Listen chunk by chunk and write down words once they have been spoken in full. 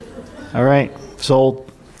All right,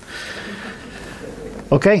 sold.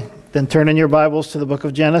 Okay, then turn in your Bibles to the book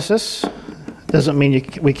of Genesis. Doesn't mean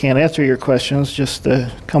we can't answer your questions, just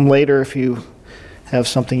come later if you have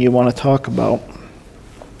something you want to talk about.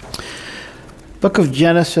 Book of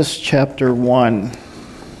Genesis, chapter 1.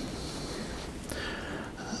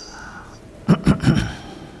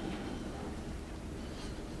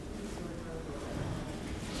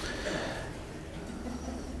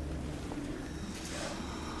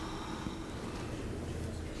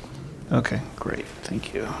 Okay, great.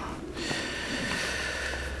 Thank you.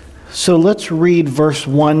 So let's read verse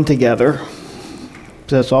 1 together.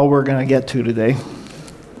 That's all we're going to get to today.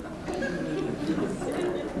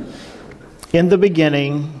 In the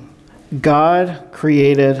beginning, God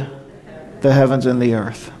created the heavens and the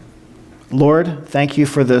earth. Lord, thank you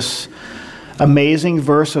for this amazing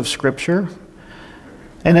verse of Scripture.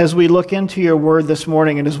 And as we look into your word this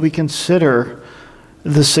morning and as we consider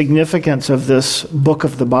the significance of this book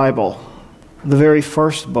of the Bible, the very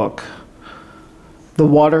first book, the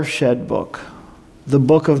watershed book, the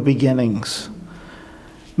book of beginnings,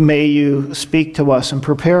 may you speak to us and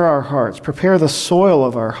prepare our hearts, prepare the soil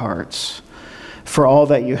of our hearts for all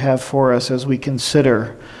that you have for us as we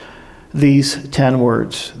consider these 10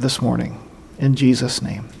 words this morning. In Jesus'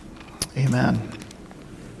 name, amen.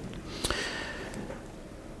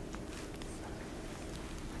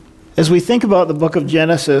 As we think about the book of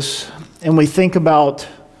Genesis, and we think about,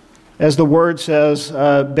 as the word says,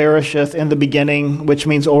 Bereshith, in the beginning, which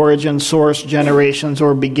means origin, source, generations,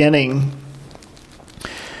 or beginning,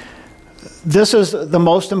 this is the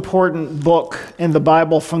most important book in the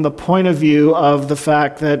Bible from the point of view of the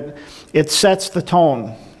fact that it sets the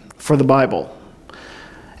tone for the Bible.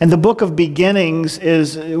 And the book of beginnings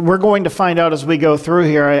is, we're going to find out as we go through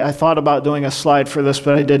here. I thought about doing a slide for this,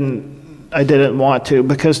 but I didn't want to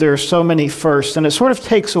because there are so many firsts, and it sort of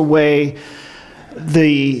takes away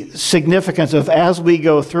the significance of, as we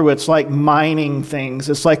go through, it's like mining things.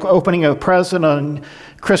 It's like opening a present on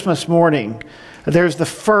Christmas morning. There's the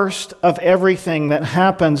first of everything that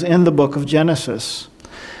happens in the book of Genesis.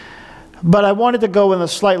 But I wanted to go in a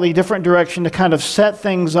slightly different direction to kind of set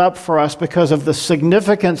things up for us because of the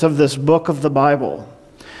significance of this book of the Bible.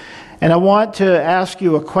 And I want to ask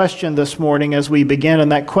you a question this morning as we begin,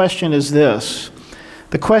 and that question is this.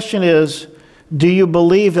 The question is, do you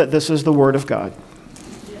believe that this is the Word of God?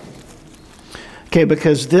 Okay,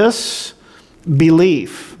 because this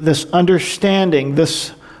belief, this understanding,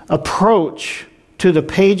 this approach to the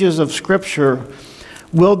pages of Scripture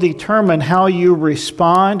will determine how you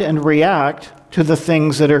respond and react to the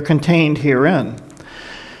things that are contained herein.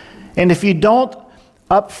 And if you don't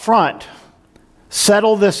up front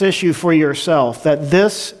settle this issue for yourself, that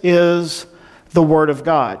this is the Word of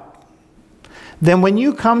God, then when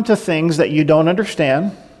you come to things that you don't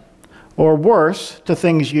understand, or worse, to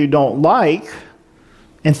things you don't like,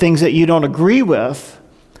 and things that you don't agree with,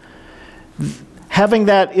 having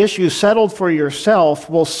that issue settled for yourself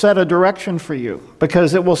will set a direction for you,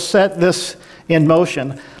 because it will set this in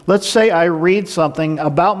motion. Let's say I read something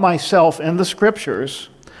about myself in the Scriptures,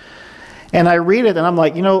 and I read it and I'm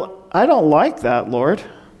like, I don't like that, Lord.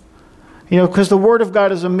 Because the Word of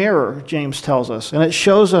God is a mirror, James tells us, and it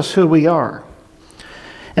shows us who we are.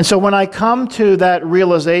 And so when I come to that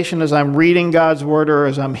realization as I'm reading God's Word or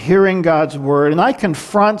as I'm hearing God's Word, and I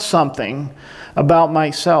confront something about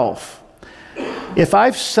myself, if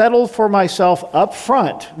I've settled for myself up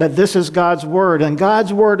front that this is God's Word, and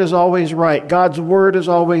God's Word is always right, God's Word is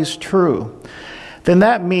always true, then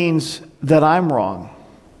that means that I'm wrong.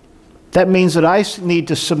 That means that I need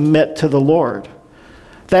to submit to the Lord.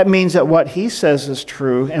 That means that what He says is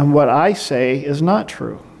true and what I say is not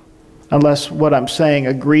true, unless what I'm saying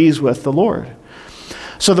agrees with the Lord.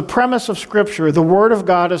 So the premise of Scripture, the Word of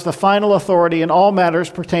God is the final authority in all matters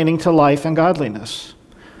pertaining to life and godliness.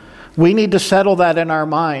 We need to settle that in our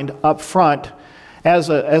mind up front as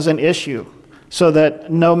an issue, so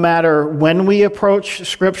that no matter when we approach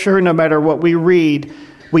Scripture, no matter what we read,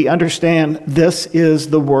 we understand this is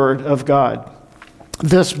the Word of God.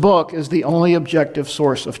 This book is the only objective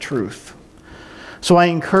source of truth. So I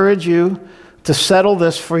encourage you to settle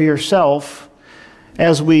this for yourself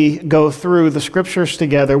as we go through the Scriptures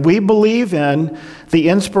together. We believe in the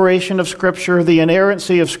inspiration of Scripture, the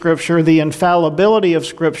inerrancy of Scripture, the infallibility of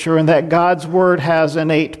Scripture, and that God's Word has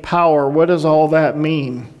innate power. What does all that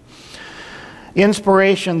mean?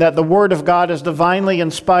 Inspiration, that the Word of God is divinely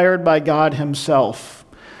inspired by God Himself.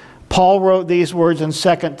 Paul wrote these words in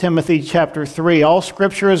 2 Timothy chapter 3. All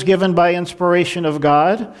Scripture is given by inspiration of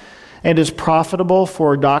God and is profitable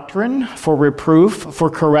for doctrine, for reproof, for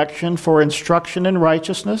correction, for instruction in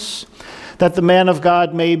righteousness, that the man of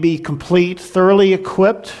God may be complete, thoroughly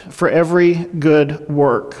equipped for every good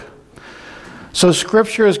work. So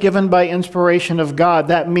Scripture is given by inspiration of God.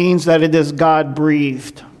 That means that it is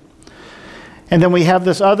God-breathed. And then we have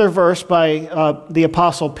this other verse by the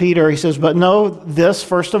Apostle Peter. He says, "But know this,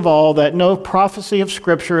 first of all, that no prophecy of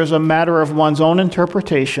Scripture is a matter of one's own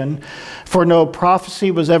interpretation, for no prophecy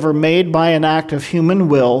was ever made by an act of human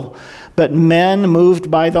will, but men moved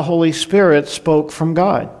by the Holy Spirit spoke from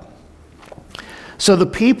God." So the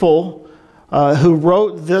people who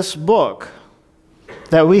wrote this book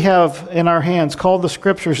that we have in our hands, called the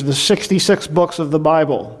Scriptures, the 66 books of the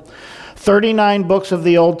Bible, 39 books of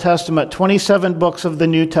the Old Testament, 27 books of the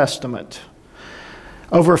New Testament,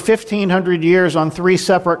 over 1,500 years on 3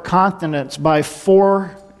 separate continents by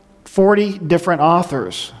 40 different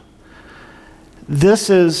authors.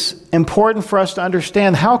 This is important for us to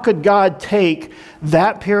understand. How could God take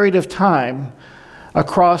that period of time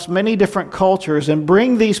across many different cultures and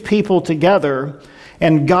bring these people together,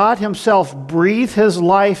 and God himself breathe his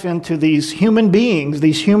life into these human beings,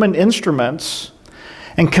 these human instruments,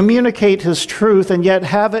 and communicate his truth, and yet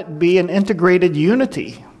have it be an integrated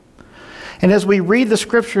unity? And as we read the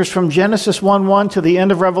Scriptures from Genesis 1:1 to the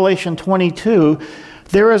end of Revelation 22,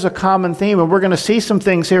 there is a common theme, and we're going to see some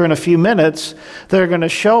things here in a few minutes that are going to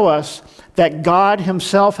show us that God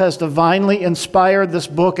himself has divinely inspired this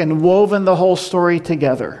book and woven the whole story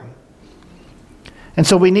together. And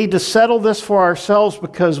so we need to settle this for ourselves,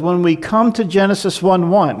 because when we come to Genesis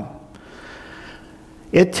 1:1,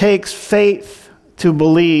 it takes faith to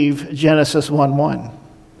believe Genesis 1:1.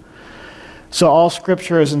 So all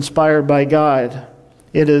Scripture is inspired by God.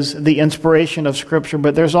 It is the inspiration of Scripture,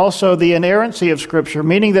 but there's also the inerrancy of Scripture,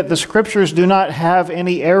 meaning that the Scriptures do not have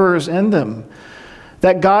any errors in them.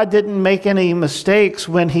 That God didn't make any mistakes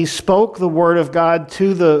when he spoke the Word of God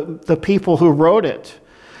to the people who wrote it.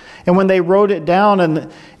 And when they wrote it down,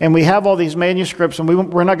 and we have all these manuscripts, and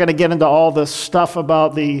we're not going to get into all this stuff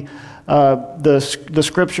about the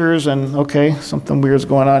Scriptures, and okay, something weird's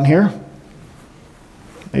going on here.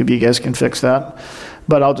 Maybe you guys can fix that,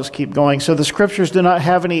 but I'll just keep going. So the Scriptures do not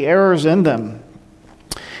have any errors in them,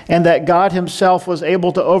 and that God himself was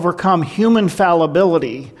able to overcome human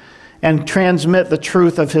fallibility and transmit the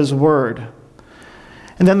truth of his word.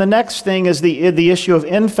 And then the next thing is the issue of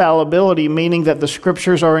infallibility, meaning that the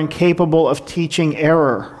Scriptures are incapable of teaching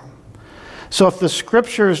error. So if the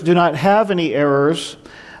Scriptures do not have any errors,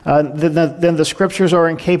 then the Scriptures are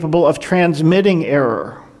incapable of transmitting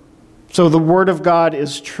error. So the Word of God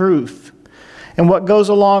is truth. And what goes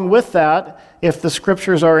along with that, if the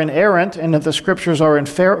Scriptures are inerrant and if the Scriptures are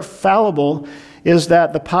infallible, is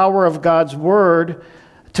that the power of God's Word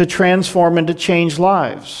to transform and to change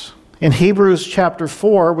lives. In Hebrews chapter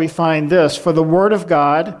 4, we find this: "For the Word of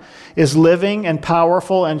God is living and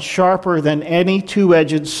powerful and sharper than any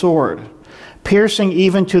two-edged sword, piercing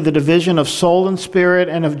even to the division of soul and spirit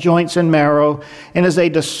and of joints and marrow, and is a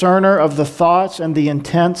discerner of the thoughts and the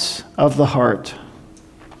intents of the heart."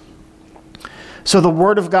 So the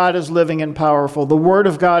Word of God is living and powerful. The Word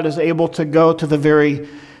of God is able to go to the very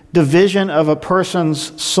division of a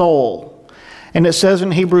person's soul. And it says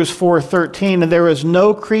in Hebrews 4:13, "And there is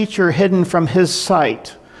no creature hidden from his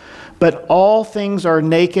sight, but all things are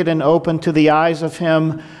naked and open to the eyes of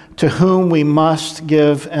him to whom we must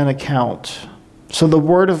give an account." So the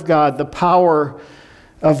Word of God, the power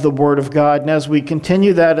of the Word of God. And as we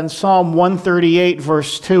continue that in Psalm 138,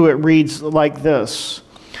 verse 2, it reads like this: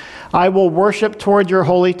 "I will worship toward your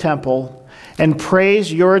holy temple and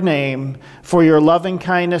praise your name for your loving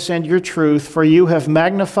kindness and your truth, for you have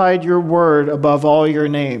magnified your word above all your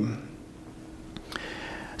name."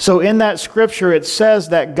 So in that scripture, it says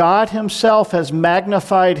that God himself has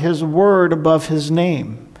magnified his word above his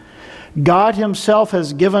name. God himself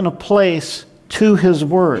has given a place to his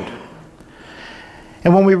word.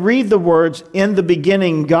 And when we read the words, "In the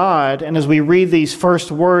beginning, God," and as we read these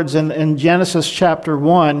first words in Genesis chapter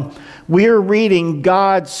 1, we are reading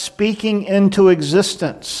God speaking into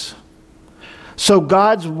existence. So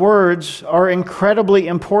God's words are incredibly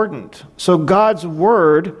important. So God's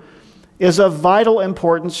word is of vital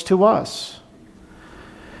importance to us.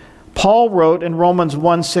 Paul wrote in Romans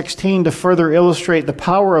 1:16 to further illustrate the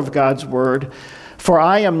power of God's word, "For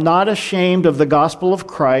I am not ashamed of the gospel of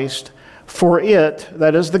Christ, for it,"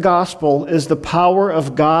 that is the gospel, "is the power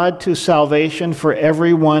of God to salvation for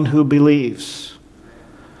everyone who believes."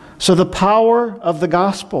 So the power of the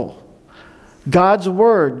gospel, God's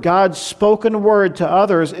word, God's spoken word to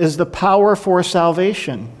others, is the power for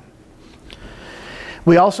salvation.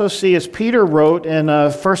 We also see, as Peter wrote in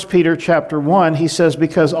 1 Peter chapter 1, he says,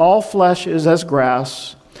 "Because all flesh is as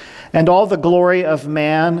grass, And all the glory of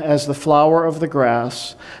man as the flower of the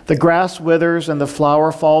grass. The grass withers and the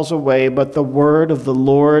flower falls away, but the word of the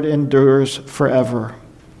Lord endures forever.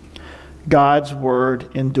 God's word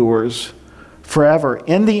endures forever.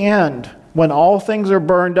 In the end, when all things are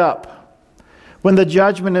burned up, when the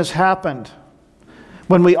judgment has happened,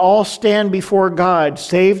 when we all stand before God,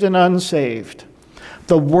 saved and unsaved,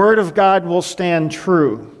 the word of God will stand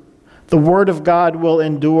true. The word of God will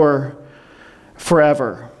endure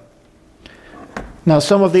forever. Now,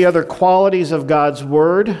 some of the other qualities of God's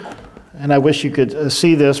word, and I wish you could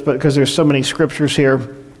see this, but because there's so many scriptures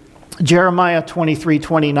here. Jeremiah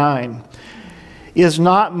 23:29. Is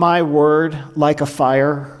not my word like a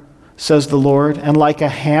fire, says the Lord, and like a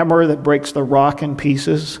hammer that breaks the rock in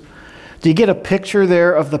pieces? Do you get a picture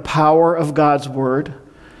there of the power of God's word?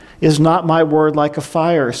 Is not my word like a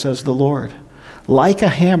fire, says the Lord, like a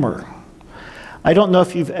hammer? I don't know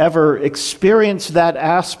if you've ever experienced that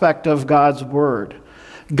aspect of God's word.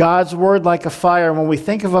 God's word like a fire. When we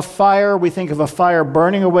think of a fire, we think of a fire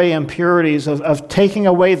burning away impurities, of taking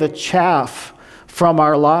away the chaff from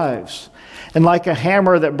our lives. And like a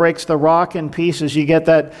hammer that breaks the rock in pieces, you get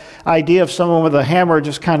that idea of someone with a hammer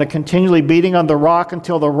just kind of continually beating on the rock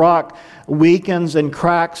until the rock weakens and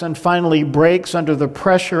cracks and finally breaks under the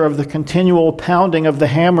pressure of the continual pounding of the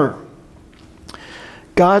hammer.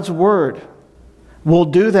 God's word will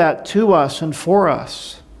do that to us and for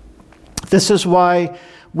us. This is why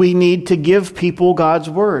we need to give people God's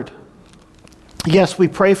word. Yes, we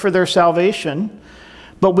pray for their salvation,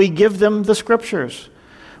 but we give them the scriptures.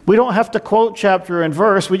 We don't have to quote chapter and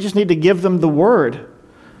verse. We just need to give them the word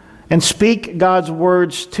and speak God's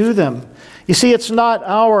words to them. You see, it's not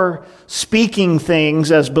our speaking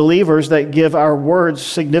things as believers that give our words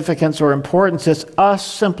significance or importance. It's us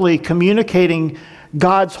simply communicating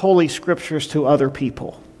God's holy scriptures to other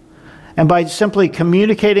people. And by simply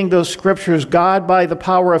communicating those scriptures, God, by the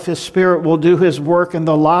power of His Spirit, will do His work in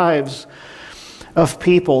the lives of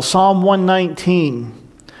people. Psalm 119,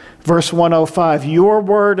 verse 105, your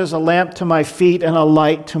word is a lamp to my feet and a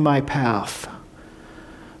light to my path.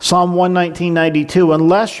 Psalm 119:92,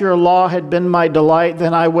 unless your law had been my delight,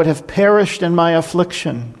 then I would have perished in my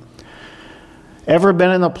affliction. Ever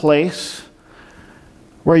been in a place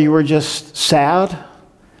where you were just sad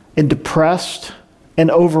and depressed and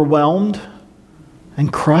overwhelmed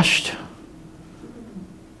and crushed?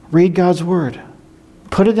 Read God's word.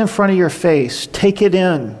 Put it in front of your face. Take it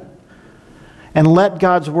in. And let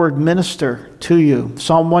God's word minister to you.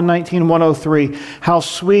 Psalm 119:103, how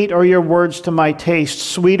sweet are your words to my taste,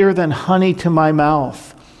 sweeter than honey to my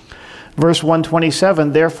mouth. Verse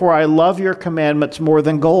 127, therefore I love your commandments more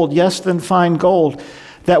than gold, yes, than fine gold,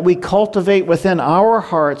 that we cultivate within our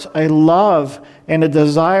hearts a love and a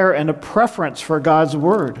desire and a preference for God's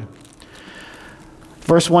word.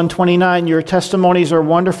 Verse 129, your testimonies are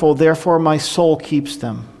wonderful, therefore my soul keeps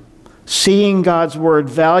them. Seeing God's word,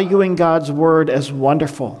 valuing God's word as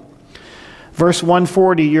wonderful. Verse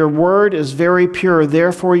 140, your word is very pure,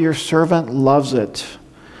 therefore your servant loves it.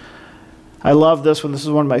 I love this one. This is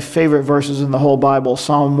one of my favorite verses in the whole Bible.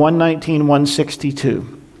 Psalm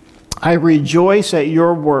 119:162. I rejoice at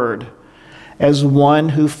your word as one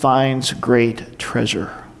who finds great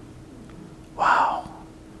treasure. Wow.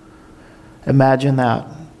 Imagine that.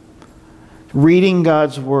 Reading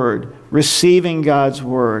God's word, receiving God's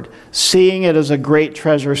word, seeing it as a great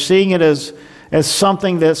treasure, seeing it as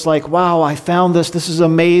something that's like, wow, I found this. This is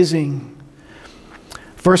amazing.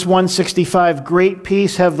 Verse 165, great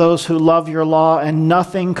peace have those who love your law, and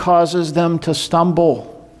nothing causes them to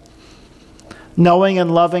stumble. Knowing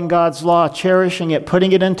and loving God's law, cherishing it,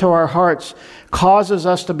 putting it into our hearts, causes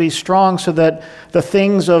us to be strong so that the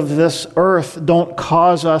things of this earth don't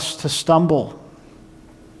cause us to stumble.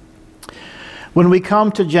 When we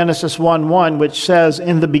come to Genesis 1:1, which says,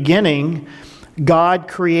 in the beginning, God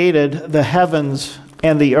created the heavens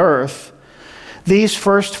and the earth, these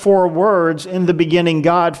first four words, in the beginning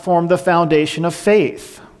God, form the foundation of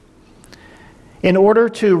faith. In order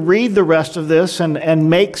to read the rest of this and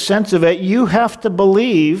make sense of it, you have to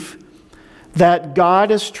believe that God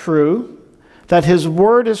is true, that His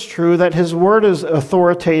word is true, that His word is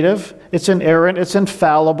authoritative, it's inerrant, it's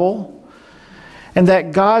infallible, and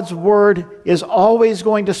that God's word is always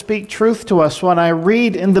going to speak truth to us. When I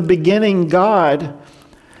read in the beginning God,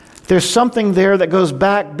 there's something there that goes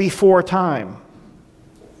back before time.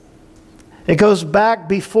 It goes back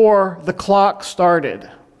before the clock started,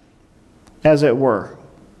 as it were.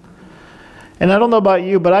 And I don't know about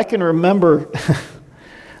you, but I can remember,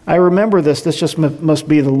 I remember this just must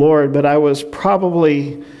be the Lord, but I was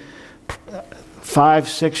probably 5,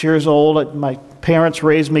 6 years old. My parents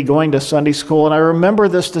raised me going to Sunday school, and I remember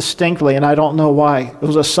this distinctly, and I don't know why. It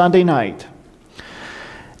was a Sunday night,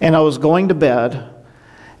 and I was going to bed,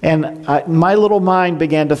 and my little mind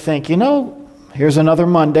began to think, here's another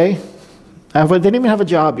Monday. I didn't even have a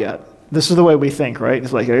job yet. This is the way we think, right?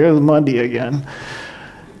 It's like, here's Monday again.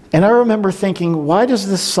 And I remember thinking, why does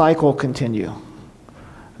this cycle continue?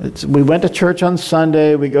 We went to church on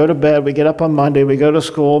Sunday, we go to bed, we get up on Monday, we go to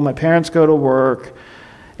school, my parents go to work,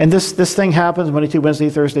 and this thing happens Monday, Tuesday, Wednesday,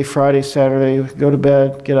 Thursday, Friday, Saturday, go to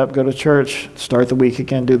bed, get up, go to church, start the week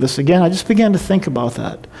again, do this again. I just began to think about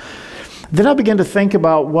that. Then I began to think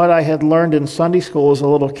about what I had learned in Sunday school as a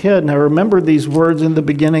little kid, and I remembered these words, in the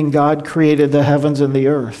beginning, God created the heavens and the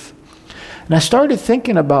earth. And I started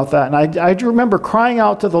thinking about that, and I remember crying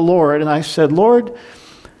out to the Lord, and I said, Lord,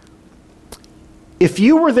 if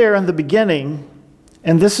you were there in the beginning,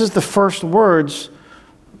 and this is the first words,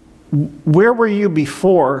 where were you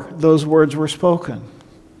before those words were spoken?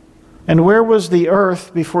 And where was the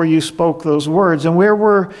earth before you spoke those words? And where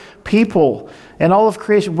were people and all of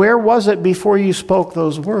creation? Where was it before you spoke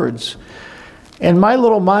those words? And my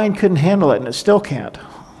little mind couldn't handle it, and it still can't.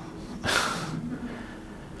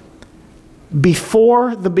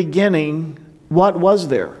 Before the beginning, what was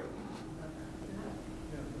there?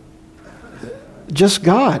 Just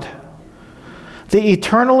God. The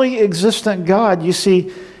eternally existent God. You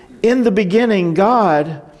see, in the beginning,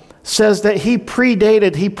 God says that He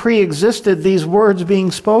predated, He pre-existed these words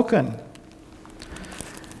being spoken.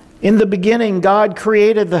 In the beginning, God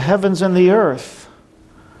created the heavens and the earth.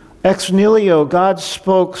 Ex nihilo, God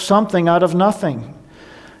spoke something out of nothing.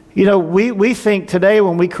 We think today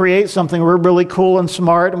when we create something, we're really cool and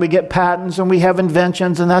smart, and we get patents and we have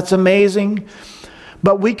inventions, and that's amazing.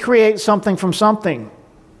 But we create something from something.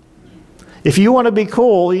 If you want to be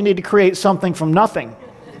cool, you need to create something from nothing.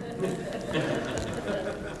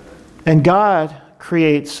 And God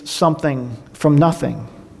creates something from nothing.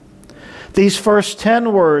 These first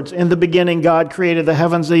 10 words, in the beginning God created the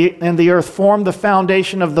heavens and the earth, form the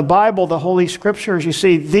foundation of the Bible, the Holy Scriptures. You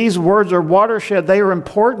see, these words are watershed. They are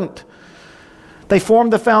important. They form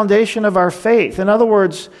the foundation of our faith. In other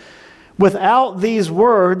words, without these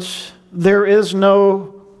words, there is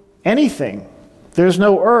no anything. There's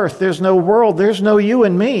no earth. There's no world. There's no you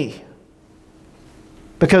and me.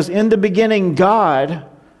 Because in the beginning, God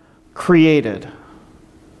created.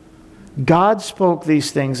 God spoke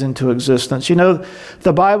these things into existence.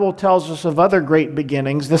 The Bible tells us of other great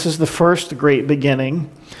beginnings. This is the first great beginning.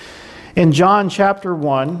 In John chapter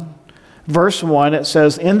 1, verse 1, it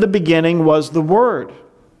says, "In the beginning was the Word,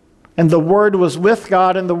 and the Word was with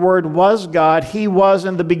God, and the Word was God. He was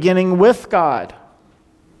in the beginning with God."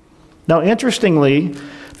 Now, interestingly,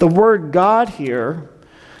 the word God here,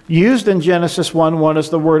 used in Genesis 1:1, is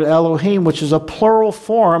the word Elohim, which is a plural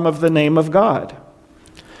form of the name of God.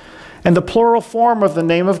 And the plural form of the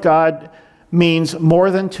name of God means more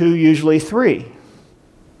than two, usually three.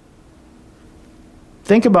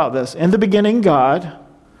 Think about this. In the beginning, God.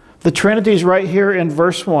 The Trinity is right here in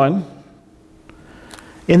verse 1.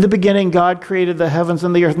 In the beginning, God created the heavens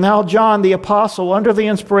and the earth. Now, John, the apostle, under the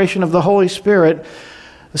inspiration of the Holy Spirit,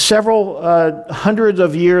 several hundreds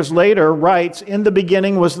of years later, writes, in the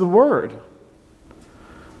beginning was the Word.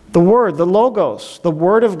 The Word, the Logos, the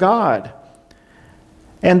Word of God.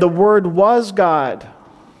 And the Word was God.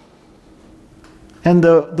 And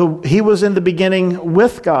He was in the beginning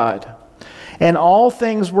with God. And all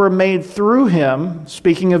things were made through Him,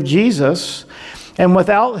 speaking of Jesus, and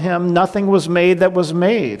without Him nothing was made that was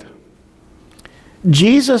made.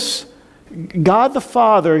 Jesus, God the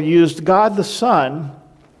Father, used God the Son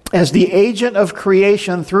as the agent of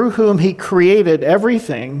creation through whom He created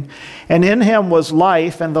everything. And in Him was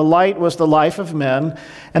life, and the light was the life of men.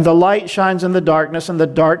 And the light shines in the darkness, and the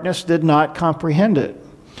darkness did not comprehend it.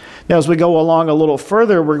 Now, as we go along a little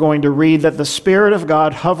further, we're going to read that the Spirit of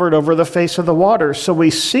God hovered over the face of the waters. So we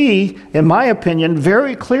see, in my opinion,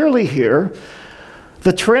 very clearly here,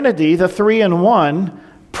 the Trinity, the three in one,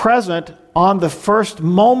 present on the first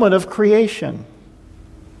moment of creation.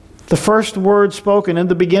 The first word spoken, in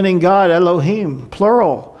the beginning, God, Elohim,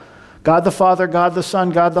 plural. God the Father, God the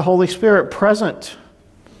Son, God the Holy Spirit, present.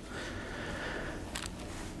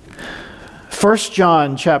 1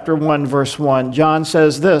 John chapter 1, verse 1, John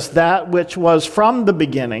says this, that which was from the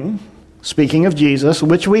beginning, speaking of Jesus,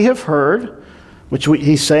 which we have heard,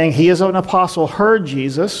 he's saying he is an apostle, heard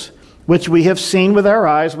Jesus, which we have seen with our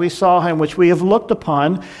eyes, we saw Him, which we have looked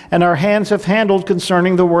upon, and our hands have handled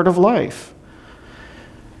concerning the word of life.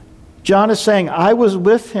 John is saying, I was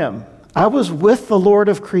with Him. I was with the Lord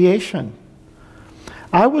of creation.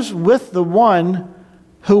 I was with the one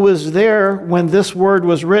who was there when this word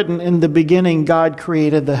was written. In the beginning, God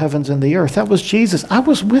created the heavens and the earth. That was Jesus. I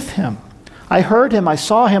was with him. I heard him. I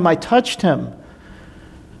saw him. I touched him.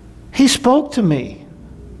 He spoke to me.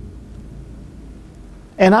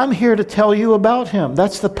 And I'm here to tell you about him.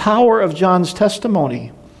 That's the power of John's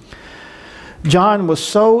testimony. John was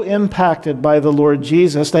so impacted by the Lord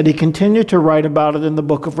Jesus that he continued to write about it in the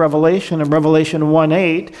book of Revelation. In Revelation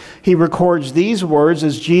 1:8, he records these words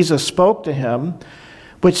as Jesus spoke to him,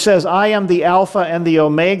 which says, I am the Alpha and the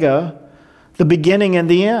Omega, the beginning and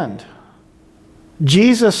the end.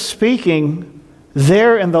 Jesus speaking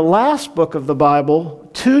there in the last book of the Bible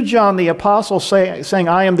to John the Apostle, saying,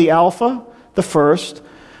 I am the Alpha, the first,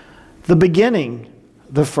 the beginning,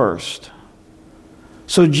 the first.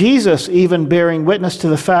 So Jesus even bearing witness to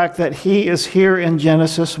the fact that he is here in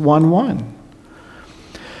Genesis 1:1.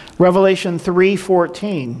 Revelation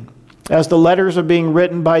 3:14, as the letters are being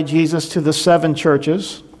written by Jesus to the 7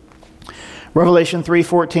 churches. Revelation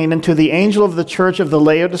 3:14, and to the angel of the church of the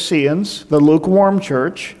Laodiceans, the lukewarm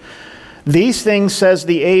church, these things says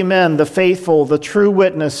the Amen, the faithful, the true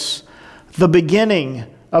witness, the beginning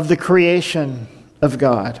of the creation of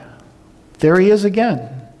God. There he is again.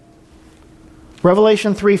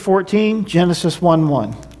 Revelation 3:14, Genesis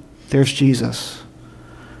 1:1. There's Jesus.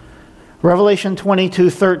 Revelation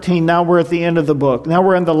 22:13, now we're at the end of the book. Now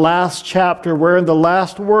we're in the last chapter. We're in the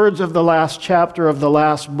last words of the last chapter of the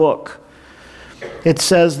last book. It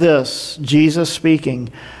says this, Jesus speaking,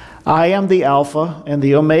 I am the Alpha and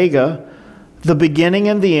the Omega, the beginning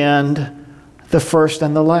and the end, the first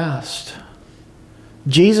and the last.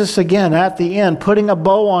 Jesus again at the end, putting a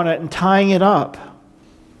bow on it and tying it up.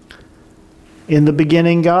 In the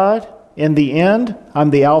beginning, God. In the end, I'm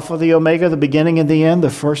the Alpha, the Omega, the beginning and the end, the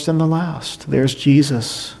first and the last. There's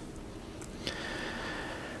Jesus.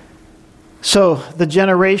 So, the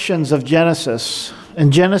generations of Genesis.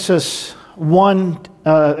 In Genesis 1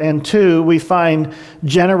 and 2, we find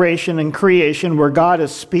generation and creation where God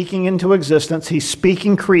is speaking into existence. He's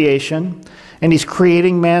speaking creation, and he's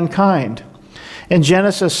creating mankind. In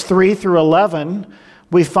Genesis 3 through 11,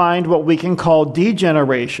 we find what we can call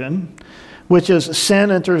degeneration, which is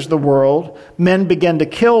sin enters the world, men begin to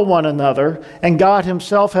kill one another, and God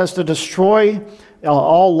himself has to destroy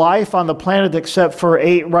all life on the planet except for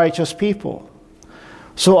 8 righteous people.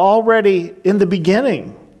 So already in the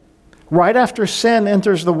beginning, right after sin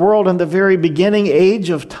enters the world in the very beginning age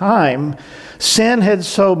of time, sin had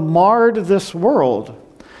so marred this world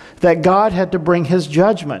that God had to bring his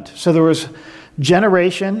judgment. So there was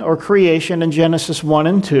generation or creation in Genesis 1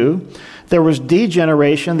 and 2. There was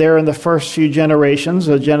degeneration there in the first few generations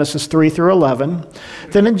of Genesis 3 through 11.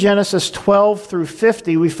 Then in Genesis 12 through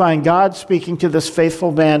 50, we find God speaking to this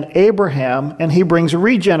faithful man, Abraham, and he brings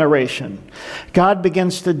regeneration. God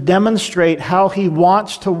begins to demonstrate how he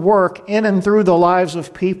wants to work in and through the lives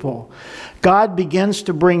of people. God begins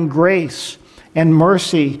to bring grace and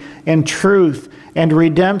mercy and truth and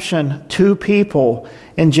redemption to people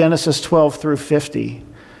in Genesis 12 through 50.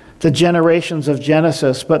 The generations of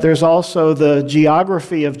Genesis, but there's also the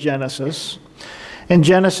geography of Genesis. In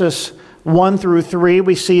Genesis 1 through 3,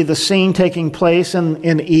 we see the scene taking place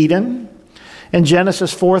in Eden. In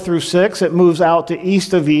Genesis 4 through 6, it moves out to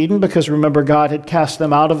east of Eden because remember God had cast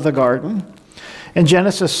them out of the garden. In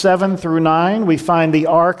Genesis 7 through 9, we find the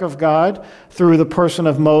ark of God through the person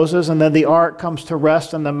of Moses, and then the ark comes to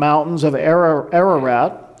rest in the mountains of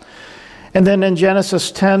Ararat. And then in Genesis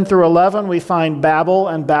 10 through 11, we find Babel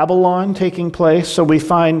and Babylon taking place. So we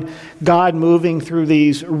find God moving through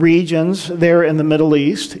these regions there in the Middle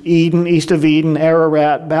East, Eden, east of Eden,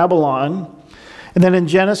 Ararat, Babylon. And then in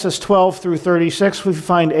Genesis 12 through 36, we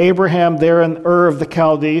find Abraham there in Ur of the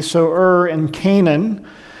Chaldees, so Ur in Canaan.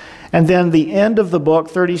 And then the end of the book,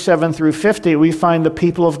 37 through 50, we find the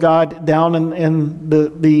people of God down in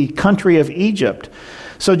the country of Egypt.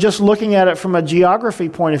 So just looking at it from a geography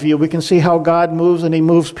point of view, we can see how God moves, and he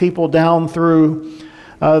moves people down through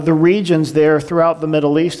the regions there throughout the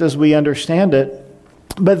Middle East as we understand it.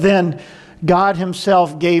 But then God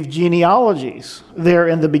himself gave genealogies there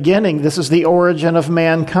in the beginning. This is the origin of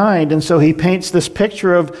mankind. And so he paints this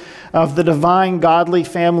picture of the divine godly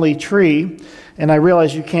family tree. And I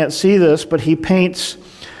realize you can't see this, but he paints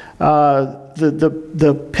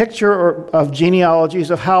the picture of genealogies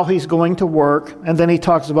of how he's going to work. And then he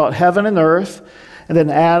talks about heaven and earth. And then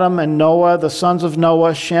Adam and Noah, the sons of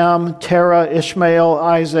Noah, Shem, Terah, Ishmael,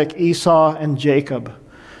 Isaac, Esau, and Jacob.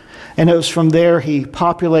 And it was from there he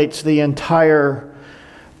populates the entire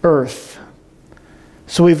earth.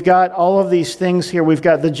 So we've got all of these things here. We've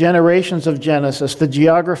got the generations of Genesis, the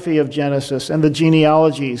geography of Genesis, and the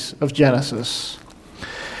genealogies of Genesis.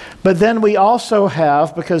 But then we also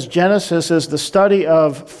have, because Genesis is the study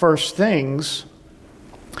of first things,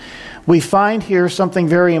 we find here something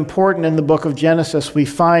very important in the book of Genesis. We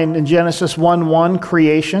find in Genesis 1:1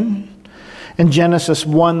 creation. In Genesis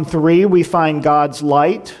 1:3 we find God's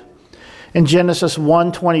light. In Genesis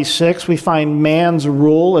 1:26 we find man's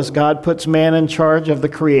rule as God puts man in charge of the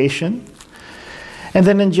creation. And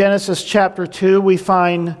then in Genesis chapter 2 we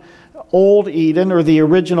find Old Eden, or the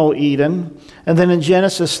original Eden. And then in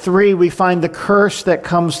Genesis 3 we find the curse that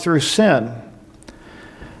comes through sin.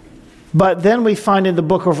 But then we find in the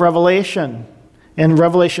book of Revelation, in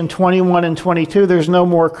Revelation 21 and 22, there's no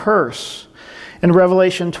more curse. In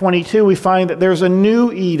Revelation 22, we find that there's a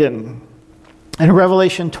new Eden. In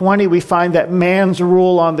Revelation 20, we find that man's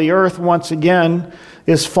rule on the earth, once again,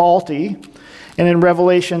 is faulty. And in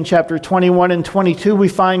Revelation chapter 21 and 22, we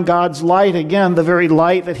find God's light again, the very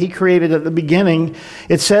light that he created at the beginning.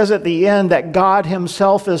 It says at the end that God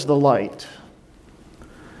himself is the light.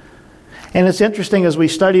 And it's interesting, as we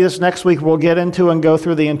study this next week, we'll get into and go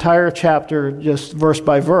through the entire chapter just verse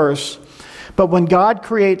by verse. But when God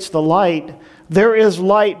creates the light, there is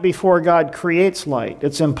light before God creates light.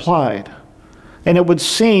 It's implied. And it would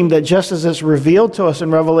seem that just as it's revealed to us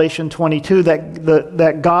in Revelation 22,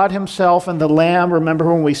 that God himself and the Lamb,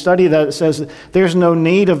 remember when we study that, it says there's no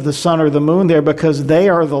need of the sun or the moon there because they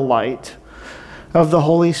are the light of the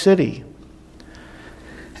holy city.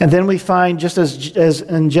 And then we find, just as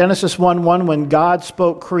in Genesis 1:1, when God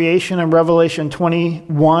spoke creation in Revelation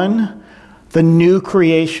 21, the new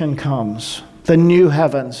creation comes, the new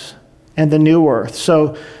heavens and the new earth.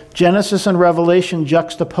 So Genesis and Revelation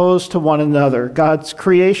juxtaposed to one another. God's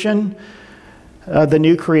creation, the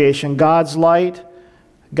new creation. God's light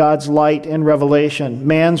in Revelation.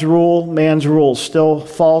 Man's rule, still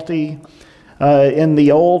faulty in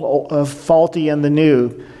the old, faulty in the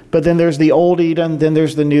new. But then there's the old Eden, then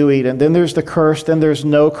there's the new Eden. Then there's the curse, then there's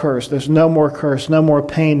no curse. There's no more curse, no more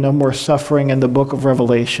pain, no more suffering in the book of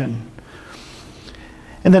Revelation.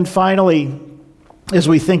 And then finally, as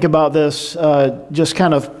we think about this, just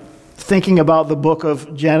kind of thinking about the book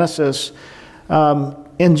of Genesis,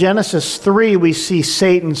 in Genesis 3 we see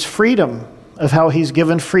Satan's freedom, of how he's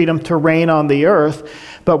given freedom to reign on the earth.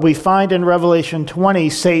 But we find in Revelation 20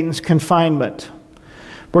 Satan's confinement,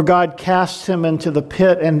 where God casts him into the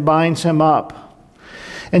pit and binds him up.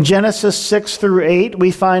 In Genesis 6 through 8 we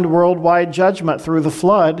find worldwide judgment through the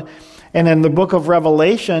flood. And in the book of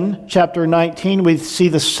Revelation, chapter 19, we see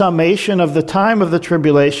the summation of the time of the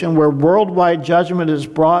tribulation, where worldwide judgment is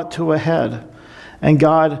brought to a head. And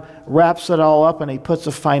God wraps it all up and he puts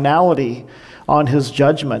a finality on his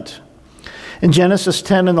judgment. In Genesis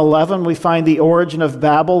 10 and 11, we find the origin of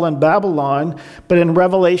Babel and Babylon. But in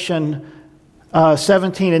Revelation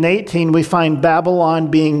 17 and 18, we find Babylon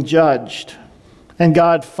being judged. And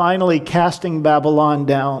God finally casting Babylon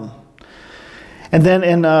down. And then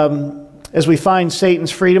as we find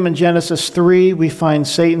Satan's freedom in Genesis 3, we find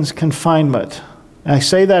Satan's confinement. And I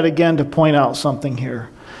say that again to point out something here.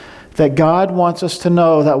 That God wants us to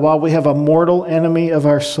know that while we have a mortal enemy of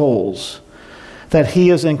our souls, that he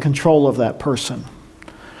is in control of that person.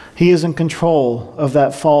 He is in control of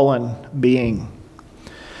that fallen being.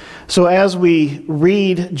 So as we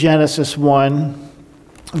read Genesis 1,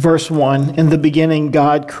 verse 1, in the beginning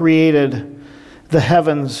God created the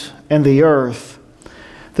heavens and the earth.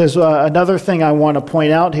 There's another thing I want to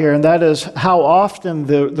point out here, and that is how often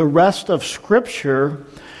the rest of Scripture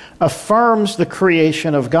affirms the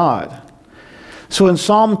creation of God. So in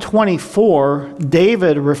Psalm 24,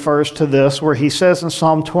 David refers to this, where he says in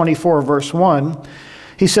Psalm 24, verse 1,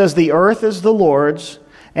 he says, "The earth is the Lord's,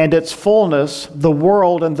 and its fullness, the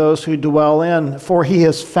world and those who dwell in. For he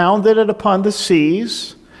has founded it upon the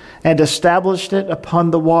seas and established it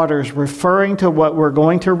upon the waters," referring to what we're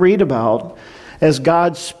going to read about as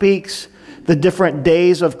God speaks the different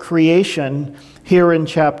days of creation here in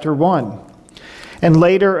chapter 1. And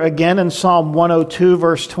later again in Psalm 102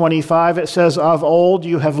 verse 25 it says, "Of old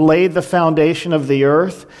you have laid the foundation of the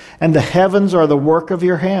earth, and the heavens are the work of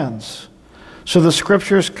your hands." So the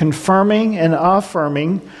Scriptures confirming and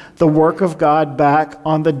affirming the work of God back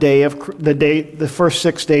on the first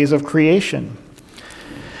 6 days of creation.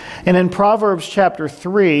 And in Proverbs chapter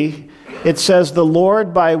 3, it says, "The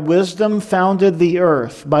Lord by wisdom founded the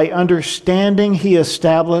earth. By understanding he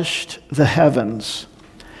established the heavens.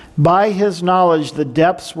 By his knowledge the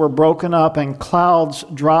depths were broken up and clouds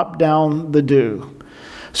dropped down the dew."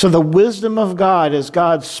 So the wisdom of God, as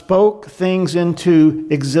God spoke things into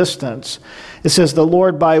existence, it says, "The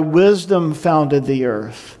Lord by wisdom founded the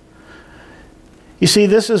earth." You see,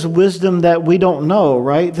 this is wisdom that we don't know,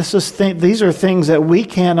 right? These are things that we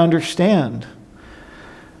can't understand.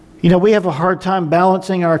 You know, we have a hard time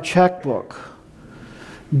balancing our checkbook.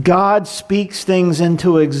 God speaks things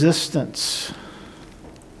into existence.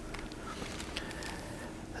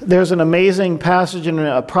 There's an amazing passage in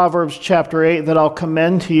Proverbs chapter 8 that I'll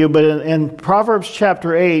commend to you, but in Proverbs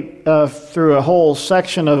chapter 8, through a whole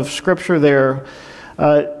section of Scripture there,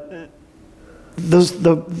 the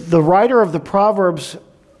writer of the Proverbs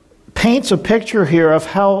paints a picture here of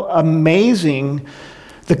how amazing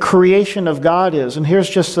the creation of God is. And here's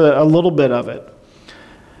just a little bit of it.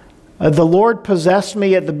 The Lord possessed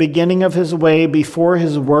me at the beginning of his way before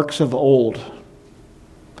his works of old.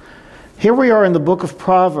 Here we are in the book of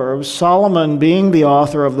Proverbs, Solomon being the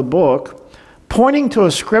author of the book, pointing to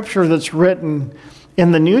a scripture that's written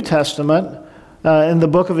in the New Testament, in the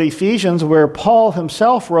book of Ephesians, where Paul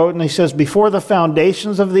himself wrote, and he says, before the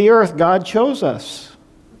foundations of the earth, God chose us.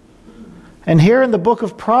 And here in the book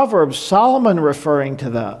of Proverbs, Solomon referring to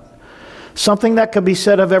that. Something that could be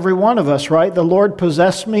said of every one of us, right? The Lord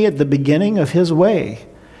possessed me at the beginning of his way.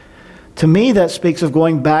 To me, that speaks of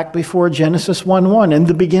going back before Genesis 1:1, in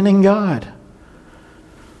the beginning God.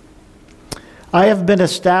 I have been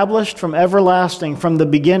established from everlasting, from the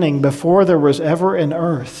beginning, before there was ever an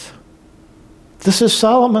earth. This is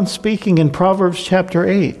Solomon speaking in Proverbs chapter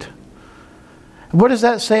 8. What does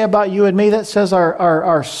that say about you and me? That says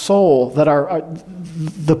our soul, that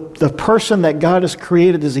the person that God has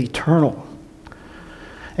created is eternal.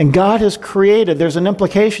 And God has created, there's an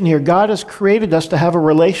implication here, God has created us to have a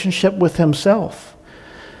relationship with himself.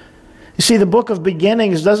 You see, the book of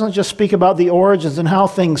beginnings doesn't just speak about the origins and how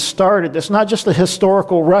things started. It's not just a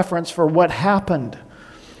historical reference for what happened.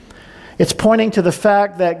 It's pointing to the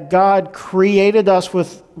fact that God created us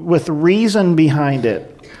with reason behind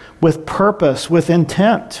it, with purpose, with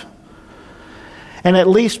intent. And at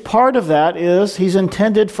least part of that is he's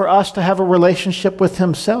intended for us to have a relationship with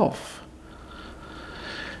himself.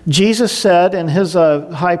 Jesus said in his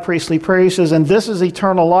high priestly prayer, he says, and this is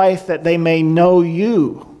eternal life, that they may know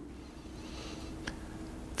you,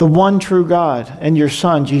 the one true God, and your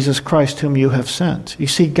Son, Jesus Christ, whom you have sent. You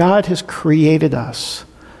see, God has created us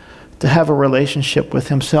to have a relationship with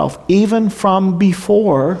himself, even from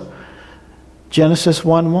before Genesis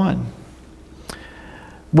 1:1.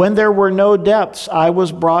 When there were no depths, I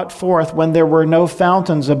was brought forth. When there were no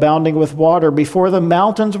fountains abounding with water, before the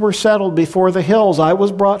mountains were settled, before the hills, I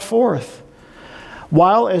was brought forth.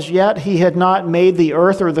 While as yet he had not made the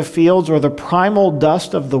earth or the fields or the primal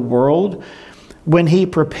dust of the world, when he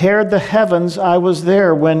prepared the heavens, I was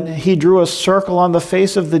there. When he drew a circle on the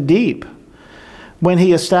face of the deep, when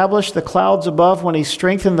he established the clouds above, when he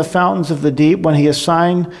strengthened the fountains of the deep, when he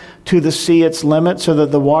assigned to the sea its limit so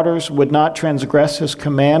that the waters would not transgress his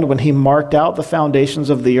command, when he marked out the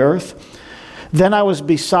foundations of the earth. Then I was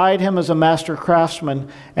beside him as a master craftsman,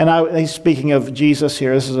 and he's speaking of Jesus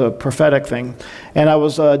here, this is a prophetic thing, and I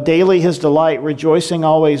was daily his delight, rejoicing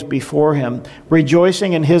always before him,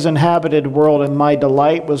 rejoicing in his inhabited world, and my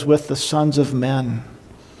delight was with the sons of men.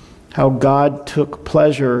 How God took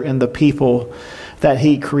pleasure in the people that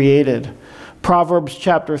he created. Proverbs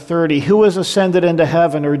chapter 30, who has ascended into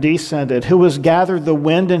heaven or descended? Who has gathered the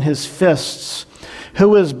wind in his fists?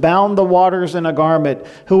 Who has bound the waters in a garment?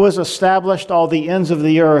 Who has established all the ends of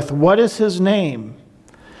the earth? What is his name?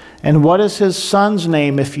 And what is his son's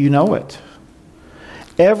name, if you know it?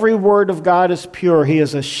 Every word of God is pure. He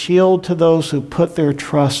is a shield to those who put their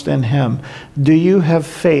trust in him. Do you have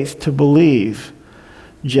faith to believe?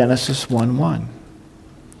 Genesis 1:1.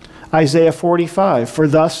 Isaiah 45, for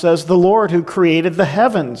thus says the Lord who created the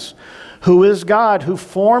heavens, who is God, who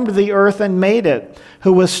formed the earth and made it,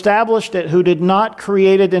 who established it, who did not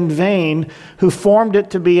create it in vain, who formed it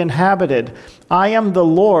to be inhabited. I am the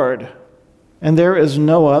Lord, and there is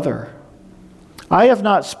no other. I have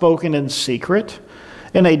not spoken in secret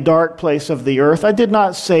in a dark place of the earth. I did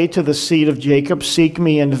not say to the seed of Jacob, seek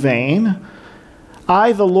me in vain.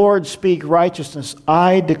 I, the Lord, speak righteousness.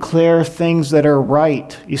 I declare things that are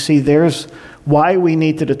right. You see, there's why we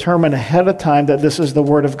need to determine ahead of time that this is the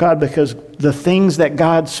Word of God, because the things that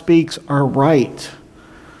God speaks are right.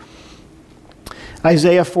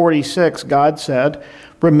 Isaiah 46, God said,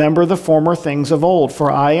 remember the former things of old, for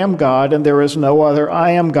I am God and there is no other.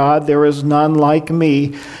 I am God, there is none like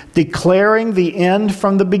me, declaring the end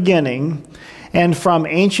from the beginning, and from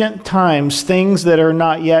ancient times things that are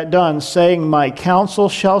not yet done, saying, my counsel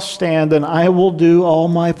shall stand, and I will do all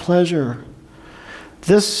my pleasure.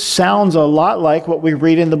 This sounds a lot like what we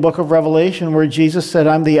read in the book of Revelation, where Jesus said,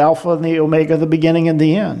 I'm the Alpha and the Omega, the beginning and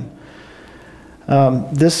the end.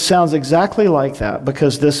 This sounds exactly like that,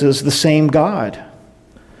 because this is the same God.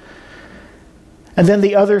 And then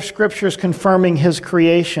the other scriptures confirming his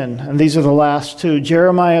creation, and these are the last two.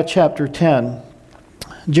 Jeremiah chapter 10.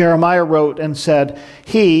 Jeremiah wrote and said,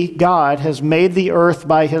 He, God, has made the earth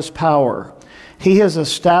by his power. He has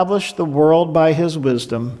established the world by his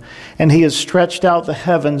wisdom, and he has stretched out the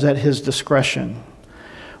heavens at his discretion.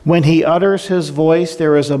 When he utters his voice,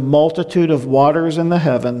 there is a multitude of waters in the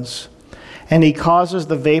heavens, and he causes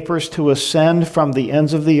the vapors to ascend from the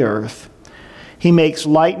ends of the earth. He makes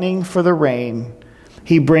lightning for the rain.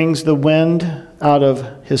 He brings the wind out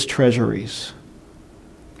of his treasuries.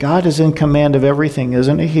 God is in command of everything,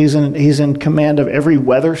 isn't he? He's in command of every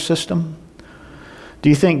weather system. Do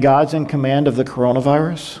you think God's in command of the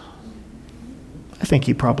coronavirus? I think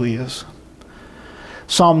he probably is.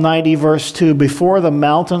 Psalm 90, verse 2, Before the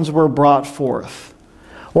mountains were brought forth,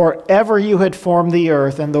 or ever you had formed the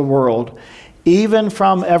earth and the world, even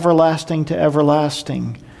from everlasting to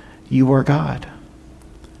everlasting, you are God.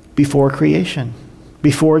 Before creation,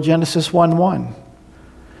 before Genesis 1:1,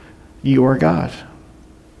 you are God.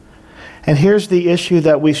 And here's the issue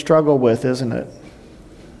that we struggle with, isn't it?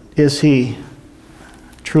 Is he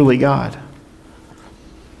truly God?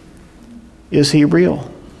 Is he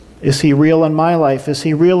real? Is he real in my life? Is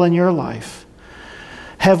he real in your life?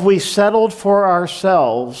 Have we settled for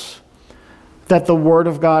ourselves that the Word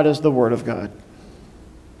of God is the Word of God?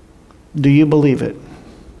 Do you believe it?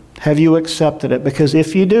 Have you accepted it? Because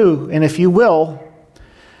if you do, and if you will,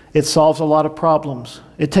 it solves a lot of problems.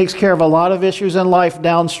 It takes care of a lot of issues in life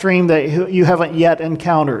downstream that you haven't yet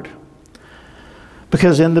encountered.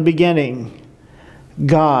 Because in the beginning,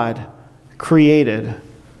 God created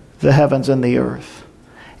the heavens and the earth.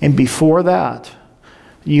 And before that,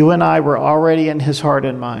 you and I were already in his heart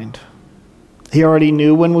and mind. He already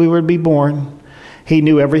knew when we would be born. He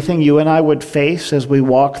knew everything you and I would face as we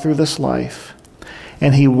walk through this life.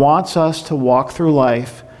 And he wants us to walk through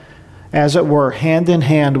life, as it were, hand in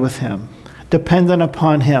hand with him, dependent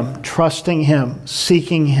upon him, trusting him,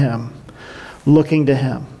 seeking him, looking to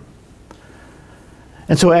him.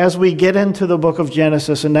 And so as we get into the book of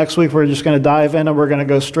Genesis, and next week we're just going to dive in and we're going to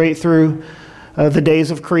go straight through the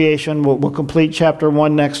days of creation. We'll complete chapter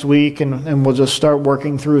 1 next week, and we'll just start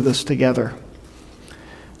working through this together.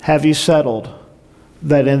 Have you settled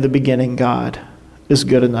that in the beginning God is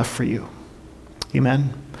good enough for you?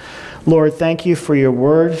 Amen. Lord, thank you for your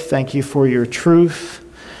word. Thank you for your truth.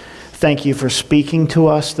 Thank you for speaking to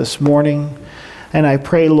us this morning. And I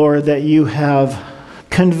pray, Lord, that you have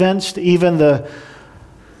convinced even the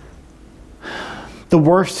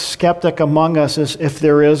worst skeptic among us, if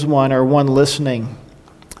there is one or one listening,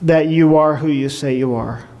 that you are who you say you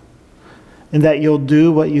are, and that you'll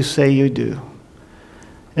do what you say you do.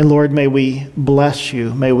 And Lord, may we bless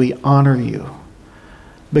you, may we honor you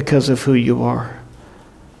because of who you are.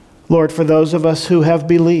 Lord, for those of us who have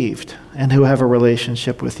believed and who have a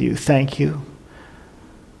relationship with you, thank you.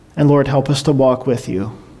 And Lord, help us to walk with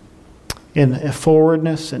you in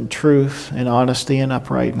forwardness and truth and honesty and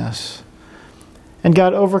uprightness. And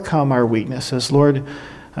God, overcome our weaknesses. Lord,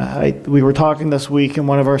 we were talking this week in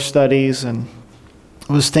one of our studies, and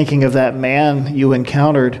I was thinking of that man you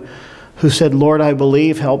encountered who said, Lord, I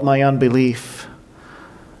believe, help my unbelief.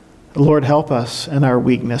 Lord, help us in our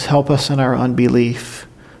weakness. Help us in our unbelief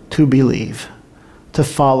to believe, to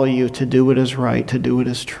follow you, to do what is right, to do what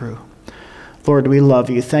is true. Lord, we love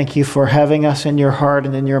you. Thank you for having us in your heart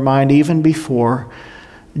and in your mind even before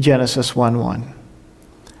Genesis 1:1.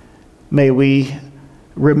 May we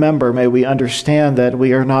remember, may we understand that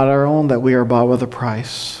we are not our own, that we are bought with a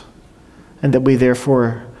price, and that we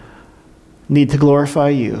therefore need to glorify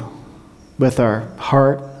you with our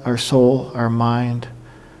heart, our soul, our mind,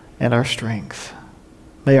 and our strength.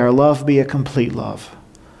 May our love be a complete love.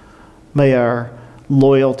 May our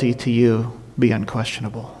loyalty to you be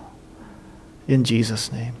unquestionable. In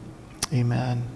Jesus' name, amen.